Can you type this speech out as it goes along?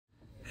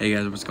Hey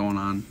guys, what's going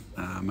on?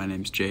 My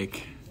name's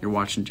Jake. You're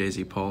watching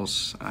Jay-Z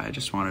Pulse. I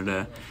just wanted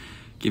to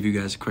give you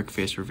guys a quick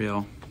face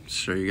reveal,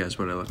 show you guys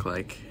what I look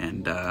like,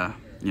 and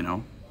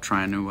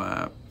trying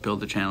to build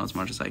the channel as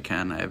much as I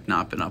can. I have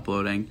not been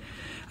uploading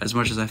as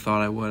much as I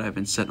thought I would. I've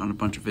been sitting on a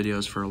bunch of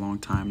videos for a long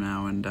time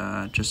now,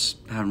 and just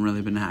haven't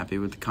really been happy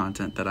with the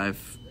content that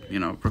I've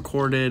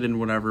recorded and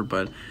whatever,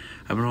 but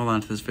I've been holding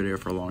on to this video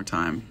for a long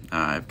time.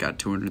 I've got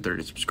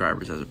 230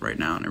 subscribers as of right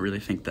now, and I really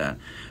think that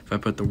if I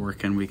put the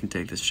work in, we can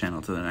take this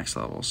channel to the next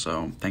level.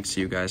 So thanks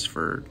to you guys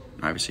for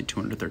obviously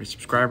 230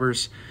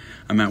 subscribers.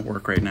 I'm at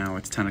work right now.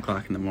 It's 10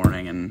 o'clock in the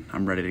morning, and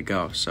I'm ready to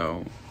go.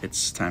 So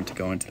it's time to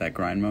go into that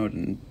grind mode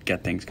and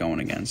get things going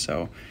again.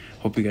 So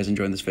hope you guys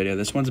enjoyed this video.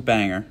 This one's a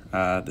banger.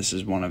 This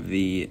is one of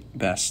the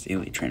best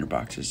Elite Trainer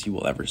boxes you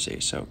will ever see.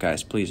 So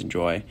guys, please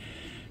enjoy.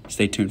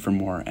 Stay tuned for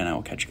more, and I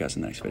will catch you guys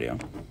in the next video.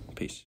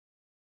 Peace.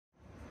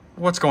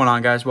 What's going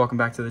on, guys? Welcome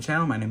back to the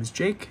channel. My name is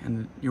Jake,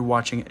 and you're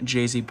watching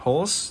Jay-Z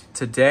Pulse.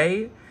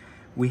 Today,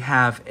 we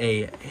have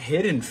a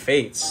Hidden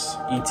Fates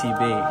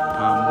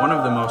ETB, one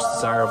of the most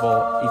desirable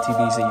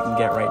ETBs that you can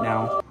get right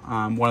now,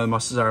 one of the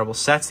most desirable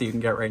sets that you can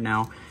get right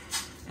now,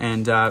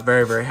 and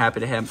very, very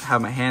happy to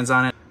have my hands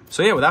on it.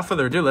 So yeah, without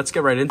further ado, let's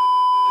get right into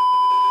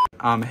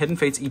Hidden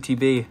Fates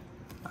ETB.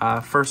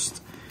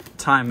 First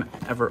time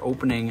ever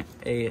opening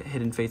a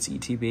Hidden Fates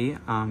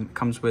ETB.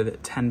 Comes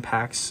with 10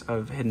 packs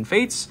of Hidden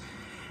Fates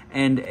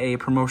and a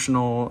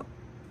promotional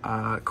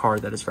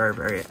card that is very,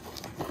 very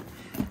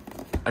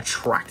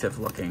attractive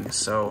looking.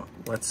 So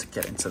let's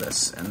get into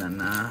this, and then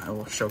I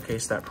will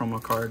showcase that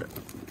promo card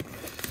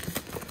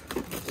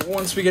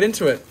once we get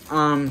into it.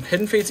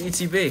 Hidden Fates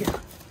ETB.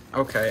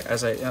 Okay,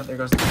 there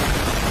goes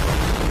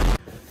the...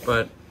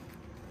 But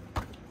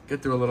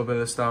get through a little bit of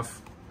the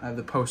stuff. I have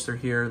the poster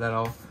here that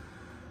I'll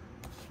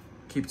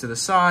keep to the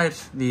side.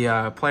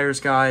 The player's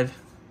guide.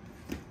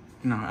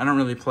 I don't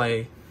really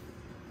play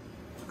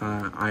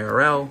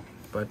IRL,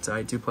 but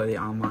I do play the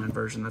online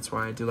version. That's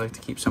why I do like to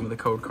keep some of the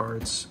code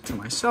cards to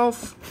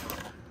myself.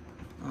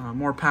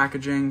 More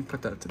packaging,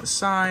 put that to the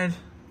side.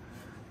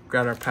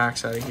 Grab our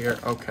packs out of here.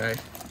 Okay,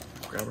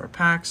 grab our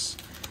packs.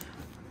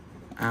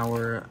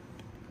 Our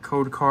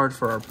code card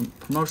for our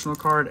promotional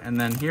card, and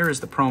then here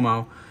is the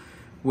promo,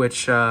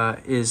 which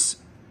is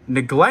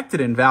neglected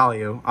in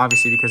value,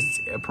 obviously because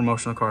it's a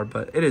promotional card,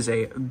 but it is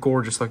a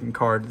gorgeous looking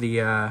card.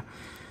 The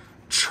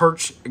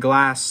church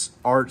glass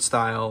art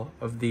style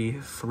of the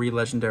 3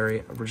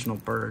 legendary original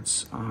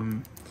birds.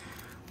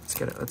 Let's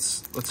get it.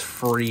 Let's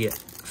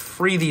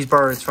free these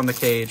birds from the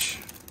cage.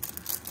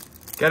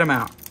 Get them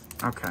out.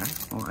 Okay.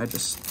 Well,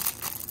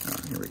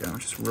 here we go.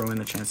 Just ruin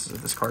the chances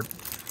of this card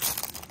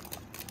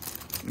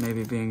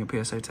maybe being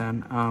a PSA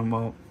 10.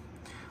 Well,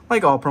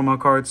 like all promo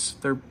cards,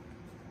 they're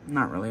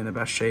not really in the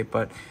best shape,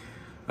 but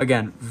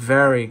again,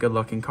 very good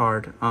looking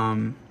card.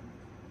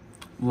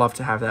 Love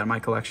to have that in my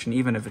collection,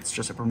 even if it's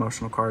just a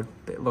promotional card.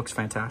 It looks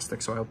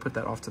fantastic, so I'll put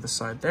that off to the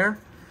side there.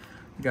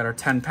 We got our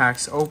 10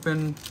 packs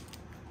open.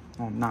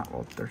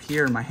 Well, they're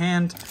here in my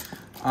hand.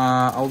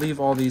 I'll leave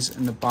all these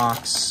in the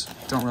box.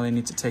 Don't really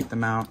need to take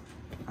them out.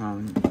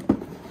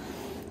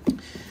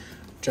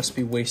 Just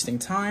be wasting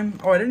time.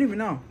 Oh, I didn't even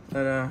know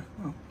that,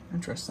 oh,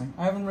 interesting.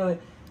 I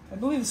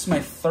believe this is my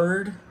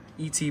 3rd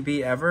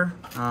ETB ever.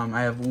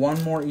 I have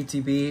one more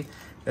ETB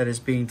that is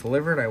being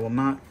delivered. I will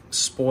not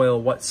spoil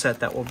what set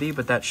that will be,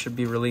 but that should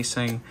be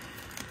releasing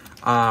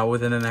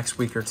within the next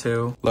week or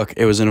two. Look,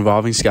 it was an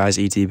Evolving Skies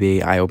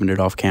ETB. I opened it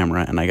off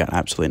camera, and I got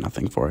absolutely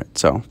nothing for it.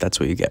 So that's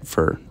what you get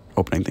for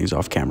opening things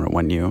off camera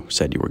when you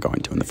said you were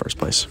going to in the first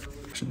place.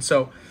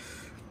 So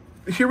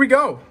here we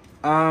go.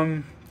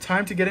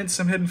 Time to get into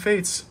some Hidden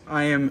Fates.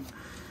 I am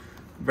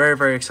very,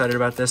 very excited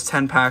about this.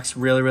 10 packs,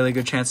 really, really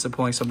good chance of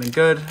pulling something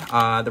good.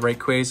 The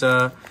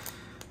Rayquaza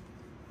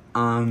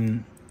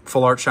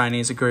Full Art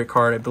Shiny is a great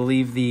card. I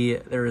believe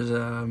there is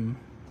a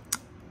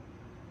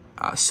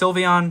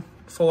Sylveon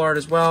Full Art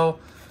as well.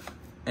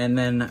 And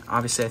then,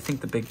 obviously, I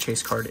think the big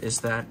chase card is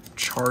that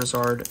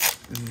Charizard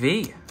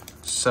V.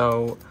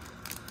 So,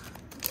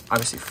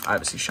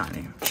 obviously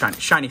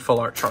shiny Full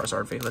Art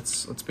Charizard V.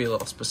 Let's be a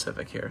little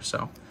specific here.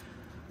 So,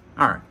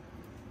 all right.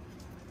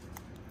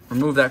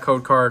 Remove that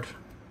code card.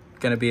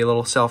 Gonna be a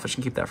little selfish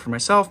and keep that for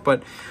myself,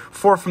 but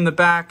 4 from the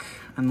back,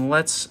 and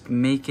let's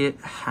make it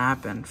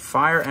happen.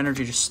 Fire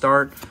Energy to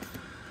start.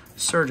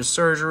 Surge of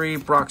Surgery,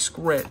 Brock's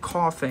Grit,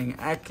 Coughing,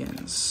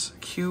 Ekans,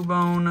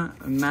 Cubone,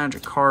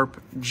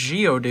 Magikarp,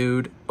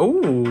 Geodude.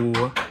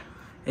 Ooh,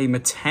 a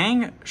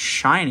Metang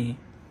Shiny.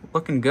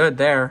 Looking good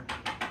there.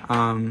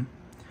 Can't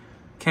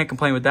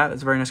complain with that.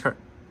 That's a very nice card.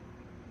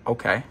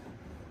 Okay.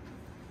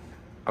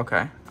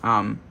 Okay.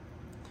 All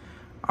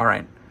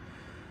right.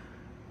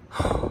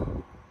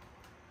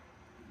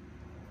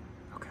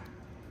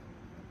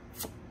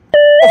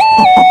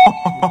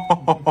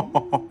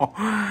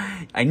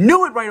 I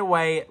knew it right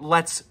away.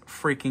 Let's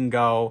freaking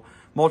go.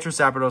 Moltres,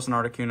 Zapdos, and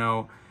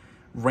Articuno,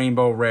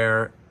 Rainbow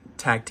Rare,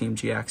 Tag Team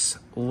GX.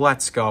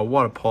 Let's go.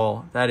 What a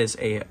pull. That is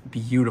a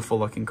beautiful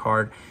looking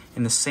card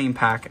in the same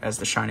pack as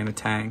the Shiny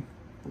Metang.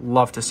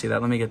 Love to see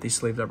that. Let me get these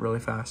sleeved up really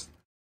fast.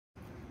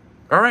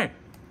 All right.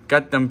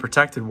 Got them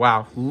protected.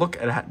 Wow.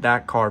 Look at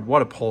that card.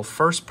 What a pull.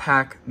 First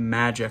pack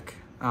Magic.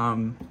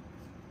 Got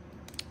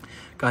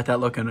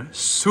that looking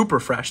super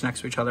fresh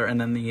next to each other.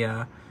 And then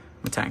the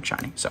Tank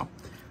shiny. So,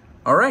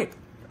 all right.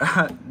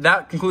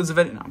 That concludes the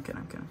video. No, I'm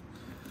kidding.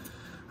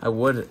 I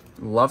would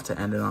love to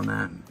end it on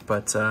that.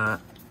 But that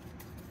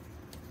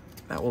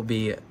will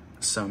be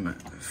some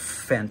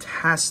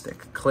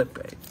fantastic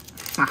clickbait.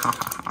 No,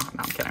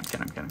 I'm kidding.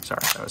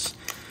 Sorry,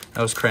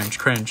 that was cringe.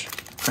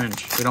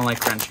 We don't like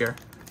cringe here.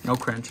 No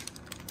cringe.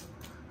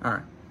 All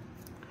right.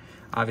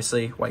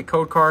 Obviously, white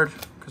code card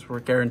because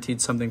we're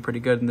guaranteed something pretty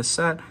good in this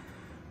set.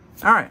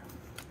 All right.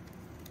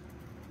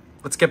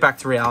 Let's get back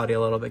to reality a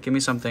little bit. Give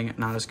me something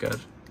not as good.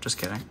 Just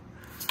kidding.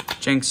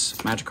 Jinx,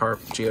 Magikarp,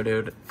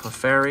 Geodude,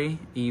 Clefairy,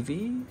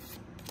 Eevee,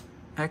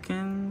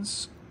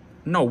 Ekans.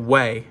 No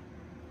way.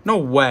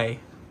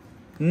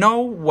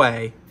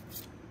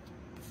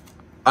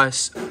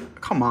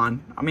 Come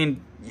on. I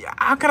mean,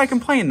 how could I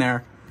complain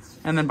there?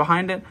 And then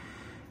behind it,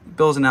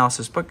 Bill's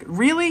analysis. But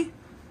really?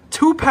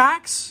 2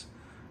 packs?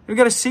 We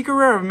got a secret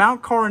rare of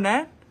Mount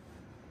Coronet?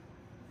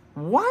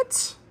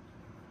 What?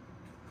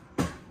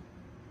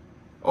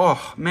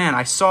 Oh, man,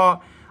 I saw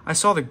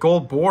the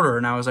gold border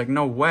and I was like,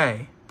 no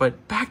way.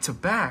 But back to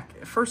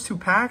back, first 2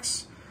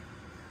 packs?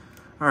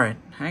 All right,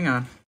 hang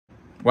on.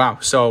 Wow,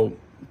 so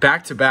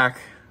back to back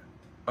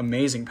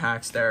amazing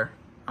packs there.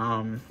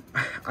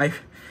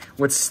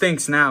 What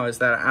stinks now is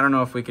that I don't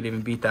know if we could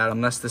even beat that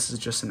unless this is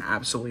just an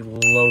absolutely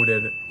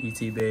loaded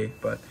ETB,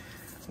 but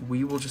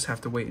we will just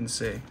have to wait and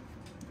see.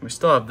 We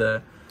still have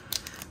the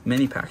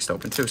mini packs to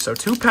open too. So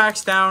 2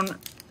 packs down,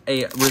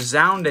 a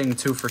resounding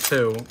 2 for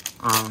 2.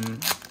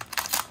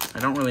 I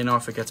don't really know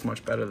if it gets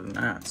much better than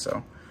that,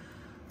 so.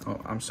 Oh,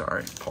 I'm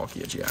sorry,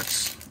 Palkia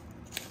GX.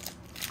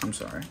 I'm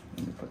sorry,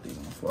 let me put these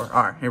on the floor.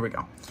 All right, here we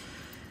go.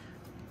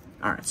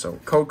 All right, so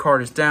code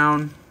card is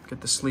down.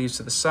 Get the sleeves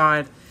to the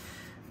side.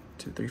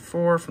 2, 3,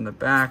 4 from the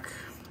back.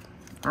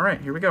 All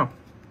right, here we go.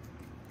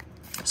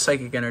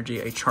 Psychic Energy,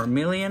 a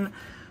Charmeleon,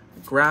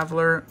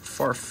 Graveler,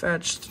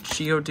 Farfetch'd,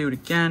 Geodude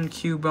again,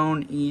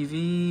 Cubone,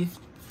 Eevee,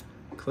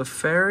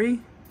 Clefairy,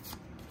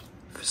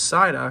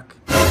 Psyduck.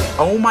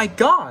 Oh my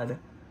God!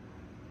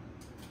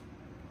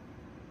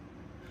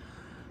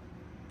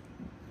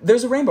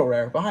 There's a rainbow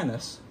rare behind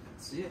this.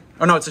 See it?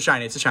 Oh no, it's a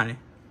shiny. Here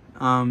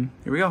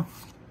we go.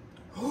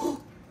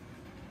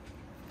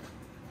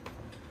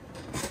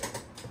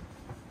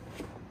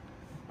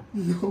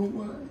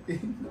 No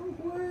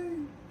way.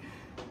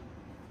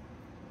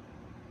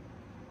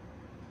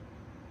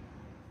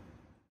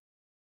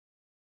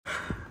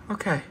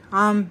 Okay,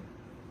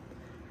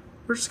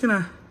 we're just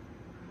gonna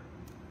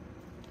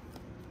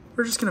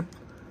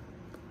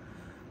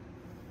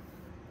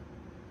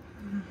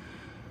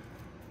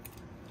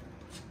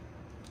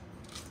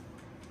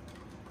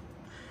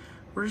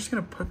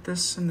put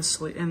this in the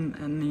in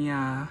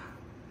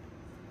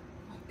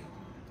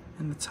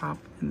the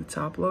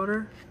top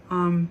loader.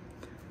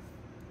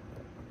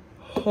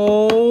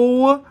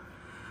 Holy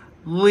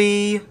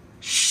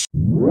sh!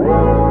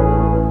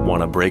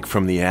 Want a break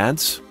from the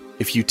ads?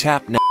 If you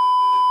tap now.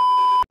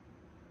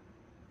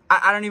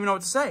 I don't even know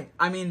what to say.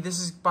 I mean, this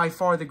is by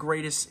far the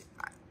greatest.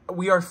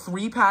 We are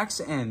 3 packs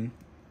in.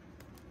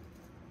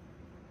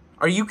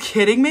 Are you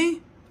kidding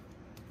me?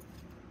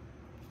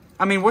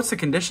 I mean, what's the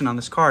condition on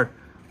this card?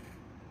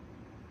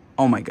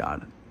 Oh my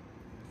God.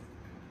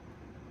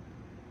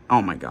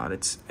 Oh my God,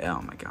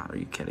 oh my God, are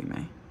you kidding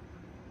me?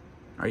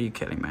 Are you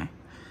kidding me?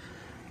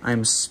 I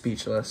am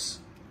speechless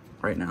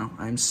right now.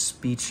 I am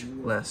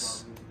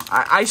speechless.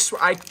 I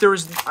swear,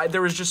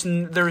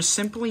 there is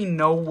simply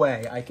no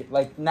way I could,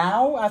 like,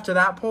 now, after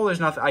that pull, there's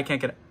nothing, I can't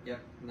get it. Yep.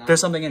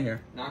 There's something in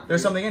here.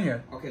 There's something in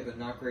here. Okay, but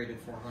not graded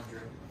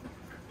 400.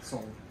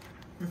 Sold.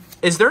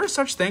 Is there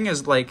such thing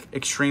as, like,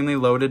 extremely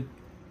loaded,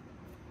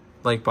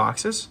 like,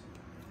 boxes?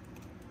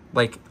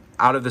 Like,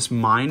 out of this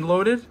mind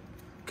loaded?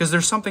 Because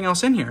there's something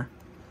else in here.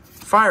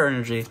 Fire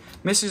Energy,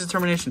 Misty's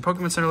Determination,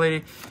 Pokemon Center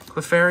Lady,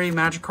 Clefairy,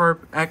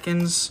 Magikarp,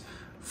 Ekans,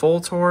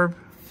 Voltorb,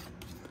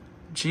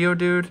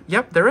 Geodude.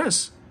 Yep, there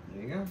is.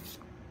 There you go.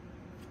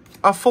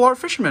 A Full Art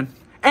Fisherman.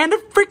 And a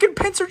freaking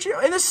Pinsir Geo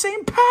in the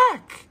same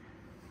pack.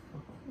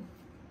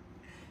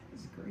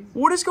 This is crazy.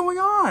 What is going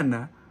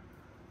on?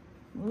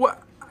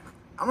 What?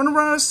 I'm going to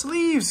run out of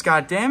sleeves,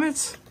 god damn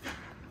it.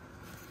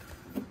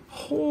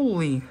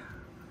 Holy.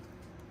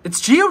 It's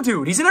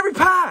Geodude. He's in every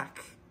pack.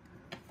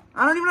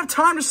 I don't even have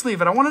time to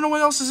sleeve it. I want to know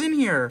what else is in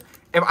here.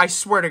 I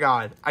swear to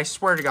God,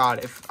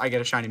 if I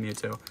get a shiny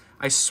Mewtwo,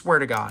 I swear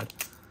to God,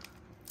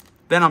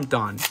 then I'm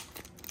done.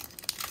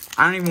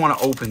 I don't even want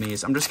to open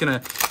these. I'm just going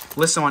to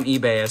list them on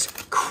eBay as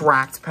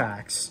cracked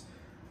packs.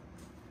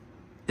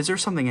 Is there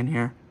something in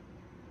here?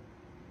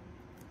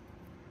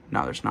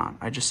 No, there's not.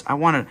 I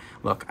wanted,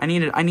 look, I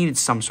needed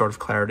some sort of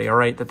clarity, all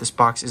right? That this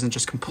box isn't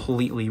just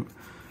completely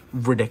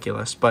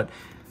ridiculous, but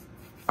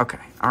okay,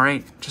 all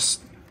right?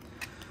 Just,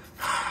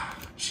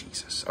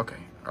 Jesus, okay,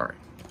 all right.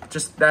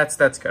 Just,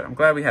 that's good. I'm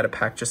glad we had a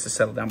pack just to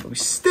settle down, but we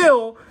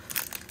still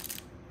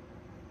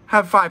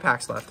have 5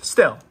 packs left,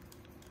 still.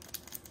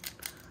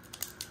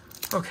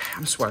 Okay,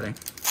 I'm sweating.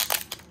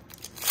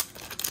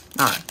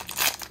 All right.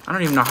 I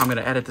don't even know how I'm going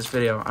to edit this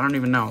video. I don't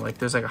even know. Like,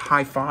 there's like a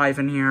high five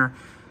in here.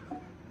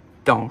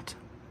 Don't.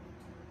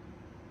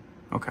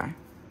 Okay.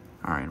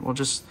 All right. We'll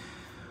just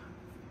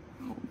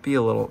be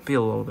a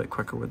little bit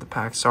quicker with the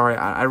pack. Sorry,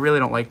 I really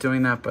don't like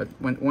doing that, but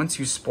once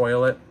you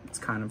spoil it, it's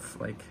kind of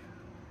like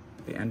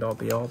the end all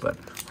be all. But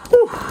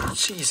whew,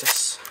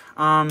 Jesus.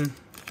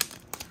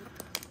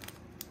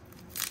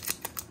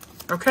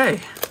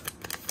 Okay.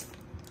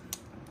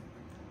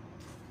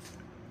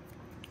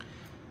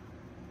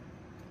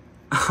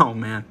 Oh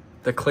man,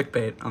 the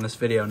clickbait on this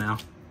video now.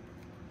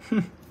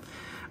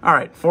 All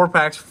right, 4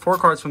 packs, 4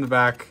 cards from the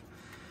back.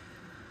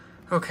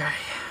 Okay,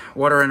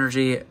 Water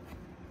Energy.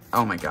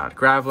 Oh my God,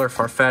 Graveler,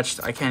 Farfetch'd.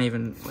 I can't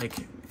even like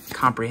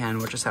comprehend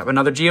what just happened.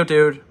 Another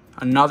Geodude,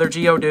 another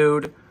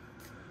Geodude.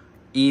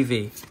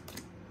 Eevee,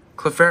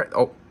 Clefairy.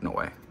 Oh no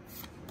way.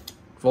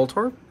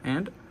 Voltorb,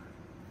 and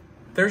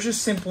there's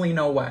just simply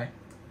no way.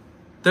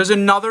 There's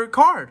another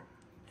card.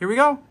 Here we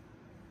go.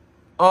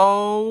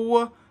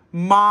 Oh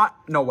my,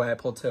 no way, I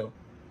pulled 2.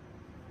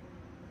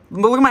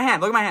 Look at my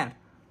hand, look at my hand.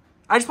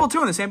 I just pulled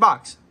 2 in the same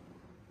box.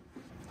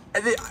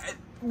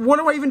 What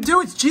do I even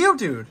do? It's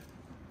Geodude.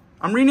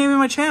 I'm renaming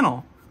my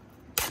channel.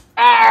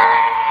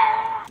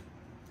 Ah!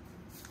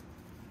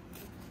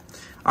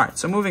 All right,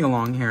 so moving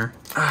along here.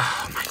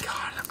 Oh my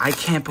God, I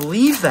can't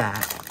believe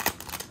that.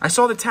 I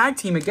saw the tag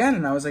team again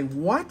and I was like,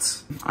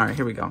 what? All right,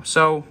 here we go.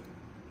 So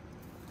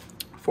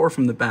 4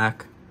 from the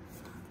back.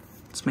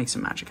 Let's make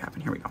some magic happen.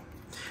 Here we go.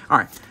 All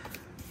right.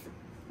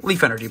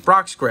 Leaf Energy,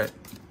 Brock's Grit,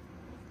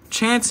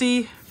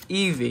 Chansey,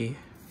 Eevee,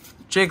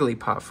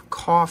 Jigglypuff,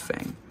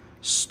 Coughing,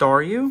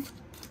 Staryu,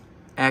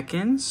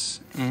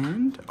 Ekans,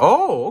 and...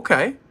 oh,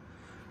 okay.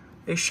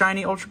 A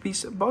shiny Ultra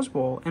Beast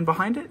Buzzwole, and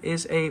behind it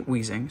is a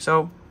Weezing.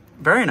 So,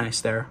 very nice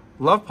there.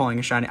 Love pulling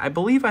a shiny. I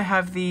believe I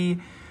have the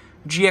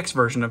GX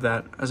version of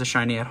that as a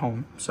shiny at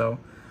home. So,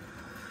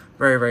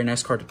 very, very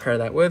nice card to pair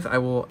that with. I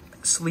will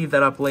sleeve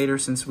that up later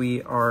since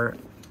we are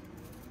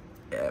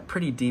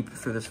pretty deep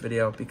through this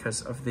video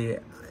because of the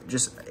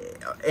just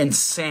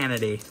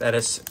insanity that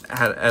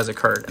has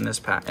occurred in this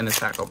pack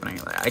opening.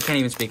 I can't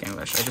even speak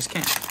English. I just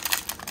can't.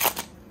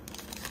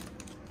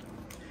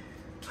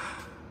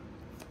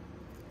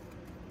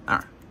 All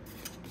right.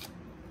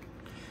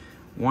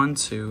 1,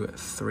 2,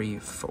 3,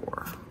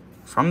 4.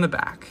 From the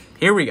back.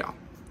 Here we go.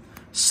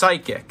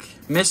 Psychic,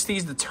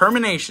 Misty's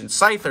Determination,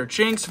 Scyther,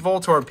 Jinx,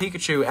 Voltorb,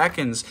 Pikachu,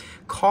 Ekans,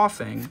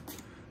 Coughing,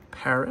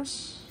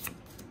 Paris,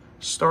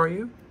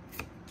 Staryu,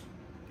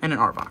 and an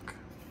Arbok.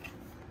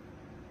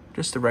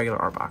 Just a regular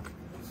Arbok.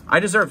 I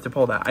deserve to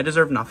pull that. I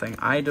deserve nothing.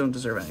 I don't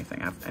deserve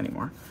anything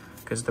anymore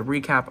because the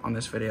recap on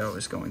this video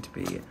is going to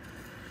be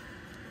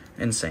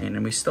insane,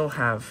 and we still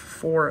have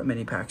 4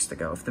 mini packs to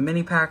go. If the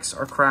mini packs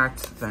are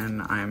cracked,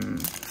 then I'm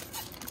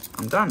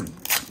done. I'm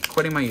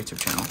quitting my YouTube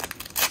channel.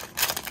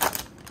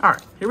 All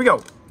right, here we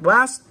go.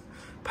 Last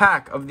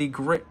pack of the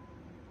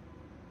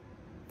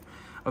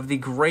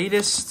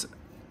greatest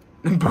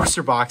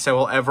booster box I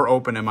will ever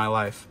open in my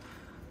life.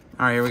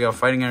 All right, here we go.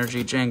 Fighting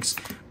Energy, Jinx,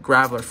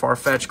 Graveler,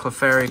 Farfetch'd,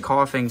 Clefairy,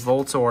 Coughing,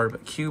 Voltorb,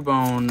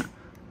 Cubone,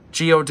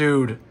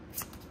 Geodude.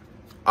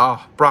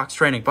 Oh, Brock's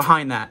Training.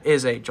 Behind that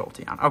is a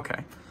Jolteon.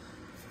 Okay.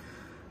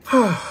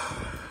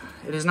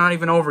 It is not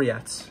even over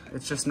yet.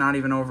 It's just not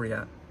even over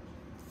yet.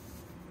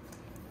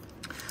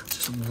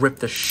 Let's just rip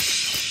the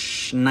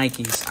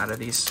Nikes out of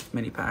these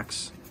mini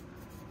packs.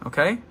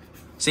 Okay?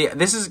 See,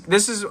 this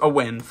is a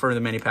win for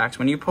the mini packs.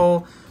 When you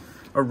pull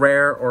a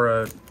rare or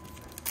a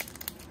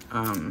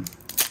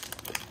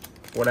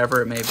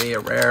whatever it may be, a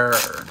rare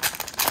or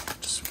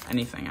just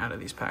anything out of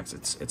these packs,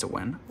 it's a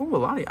win. Oh, a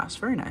Latias,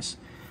 very nice.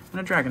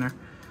 And a Dragonair.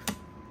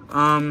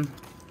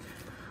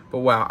 But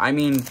wow, I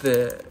mean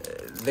the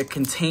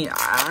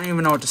I don't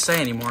even know what to say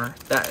anymore.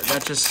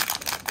 That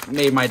just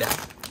made my day.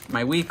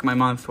 My week, my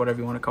month, whatever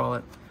you want to call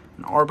it.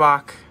 An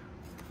Arbok.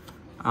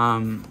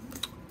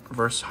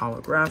 Reverse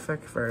holographic,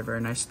 very,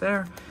 very nice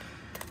there.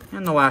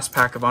 And the last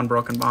pack of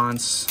Unbroken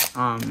Bonds.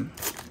 I'm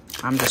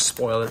just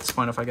spoiled at this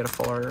point if I get a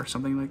full art or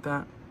something like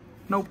that.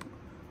 Nope,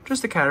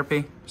 just a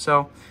Caterpie.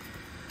 So,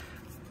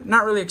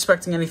 not really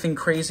expecting anything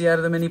crazy out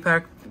of the mini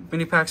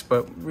packs,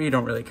 but we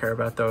don't really care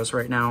about those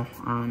right now.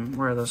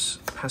 Where are those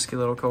pesky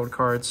little code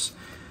cards?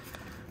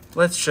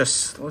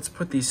 Let's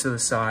put these to the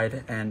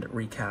side and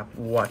recap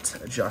what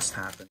just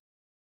happened.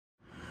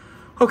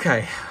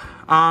 Okay,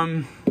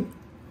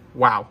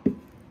 wow.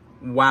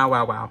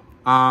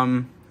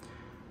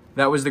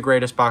 That was the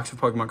greatest box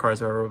of Pokemon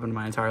cards I've ever opened in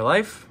my entire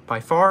life, by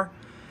far.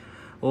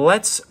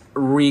 Let's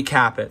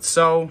recap it.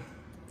 So,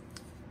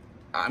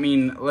 I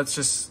mean, let's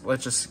just,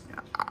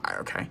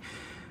 okay.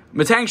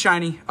 Matang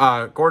Shiny,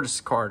 gorgeous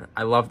card.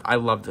 I love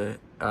the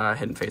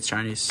Hidden Fates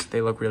Shinies.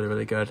 They look really,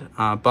 really good.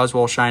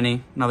 Buzzwole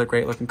Shiny, another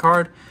great looking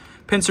card.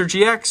 Pinsir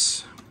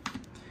GX.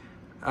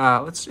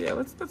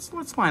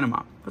 Let's line them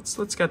up.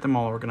 Let's get them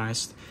all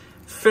organized.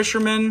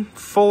 Fisherman,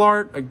 full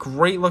art, a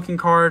great looking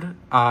card.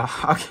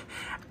 Okay.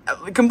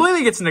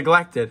 Completely gets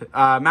neglected.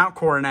 Mount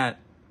Coronet,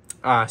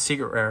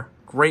 secret rare,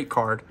 great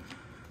card.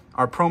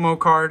 our promo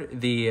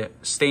card, the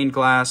stained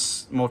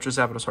glass Moltres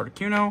Zapdos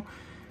Articuno,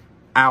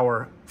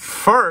 our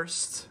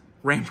first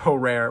Rainbow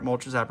Rare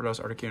Moltres Zapdos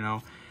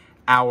Articuno,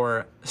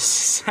 our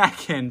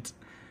second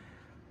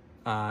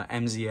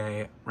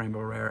MZA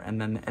Rainbow Rare,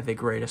 and then the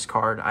greatest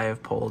card I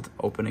have pulled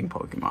opening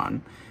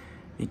Pokemon,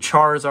 the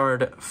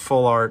Charizard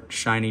Full Art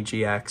Shiny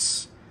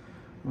GX.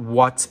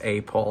 What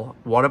a pull.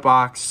 What a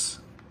box.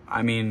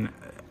 I mean,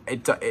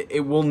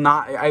 it will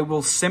not, I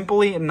will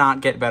simply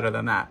not get better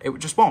than that. It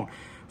just won't.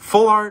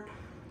 Full art,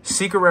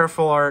 secret rare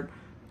full art,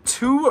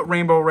 2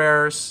 rainbow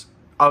rares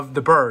of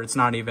the birds,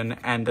 not even,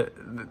 and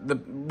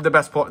the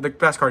best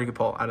card you could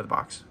pull out of the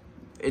box.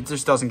 It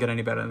just doesn't get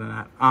any better than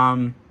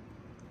that.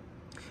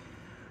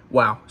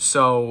 Wow.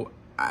 So,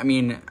 I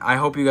mean, I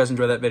hope you guys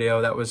enjoyed that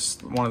video. That was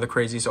one of the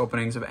craziest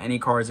openings of any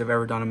cards I've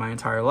ever done in my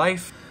entire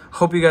life.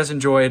 Hope you guys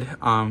enjoyed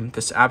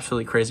this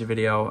absolutely crazy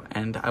video,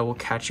 and I will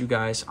catch you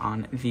guys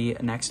on the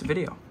next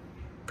video.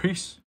 Peace.